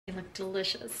look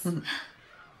delicious.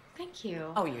 Thank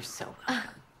you. Oh, you're so welcome.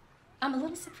 I'm a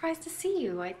little surprised to see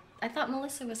you. I thought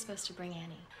Melissa was supposed to bring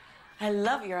Annie. I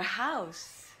love your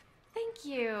house. Thank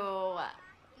you.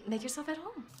 Make yourself at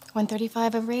home.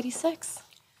 135 over 86.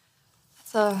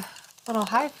 That's a little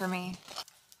high for me.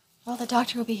 Well, the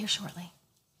doctor will be here shortly.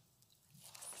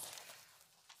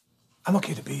 I'm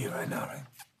okay to be here right now, right?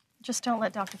 Just don't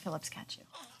let Dr. Phillips catch you.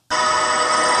 Which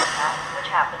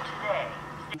happened today.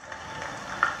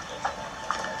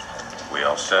 We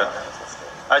all set?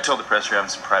 I told the press you're having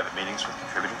some private meetings with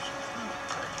contributors.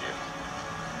 Thank you.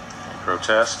 Any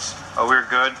protests? Oh, we're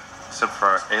good, except for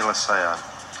our Ayla Sayad.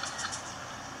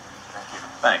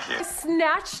 Thank you.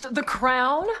 Snatched the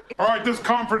crown? All right, this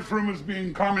conference room is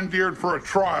being commandeered for a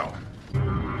trial.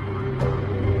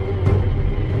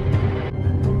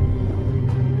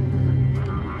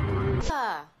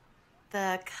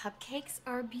 The cupcakes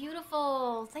are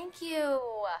beautiful. Thank you.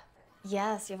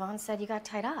 Yes, Yvonne said you got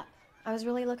tied up. I was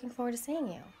really looking forward to seeing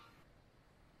you.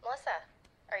 Melissa,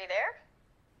 are you there?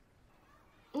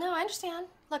 No, I understand.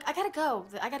 Look, I gotta go.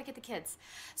 I gotta get the kids.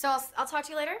 So I'll talk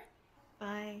to you later.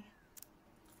 Bye.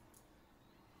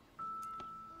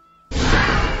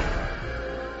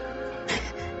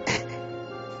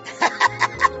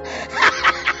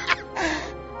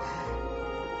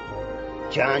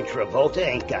 John Travolta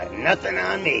ain't got nothing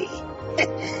on me.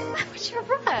 What's your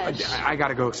rush? I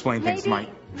gotta go explain things to my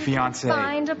fiance.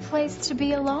 Find a place to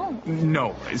be alone.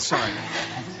 No, sorry.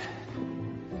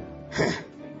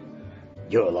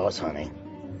 You're a loss, honey.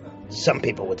 Some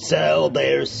people would sell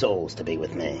their souls to be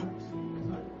with me.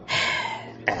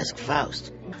 Ask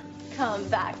Faust. Come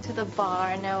back to the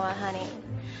bar, Noah, honey.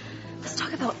 Let's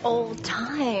talk about old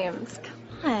times.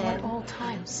 Come on. What old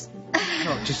times?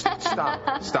 No, just stop.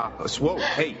 Whoa,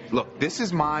 hey, look, this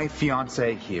is my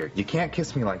fiance here. You can't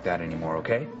kiss me like that anymore,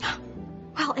 okay?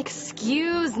 Well,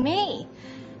 excuse me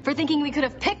for thinking we could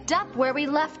have picked up where we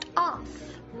left off.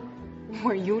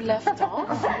 Where you left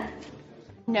off?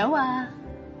 Noah.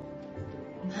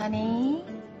 Honey.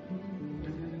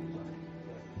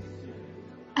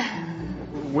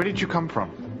 Where did you come from?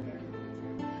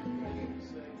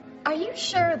 Are you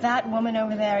sure that woman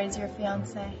over there is your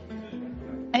fiance?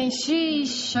 I mean, she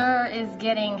sure is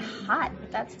getting hot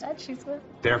with that stud she's with.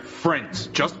 They're friends,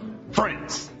 just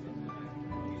friends.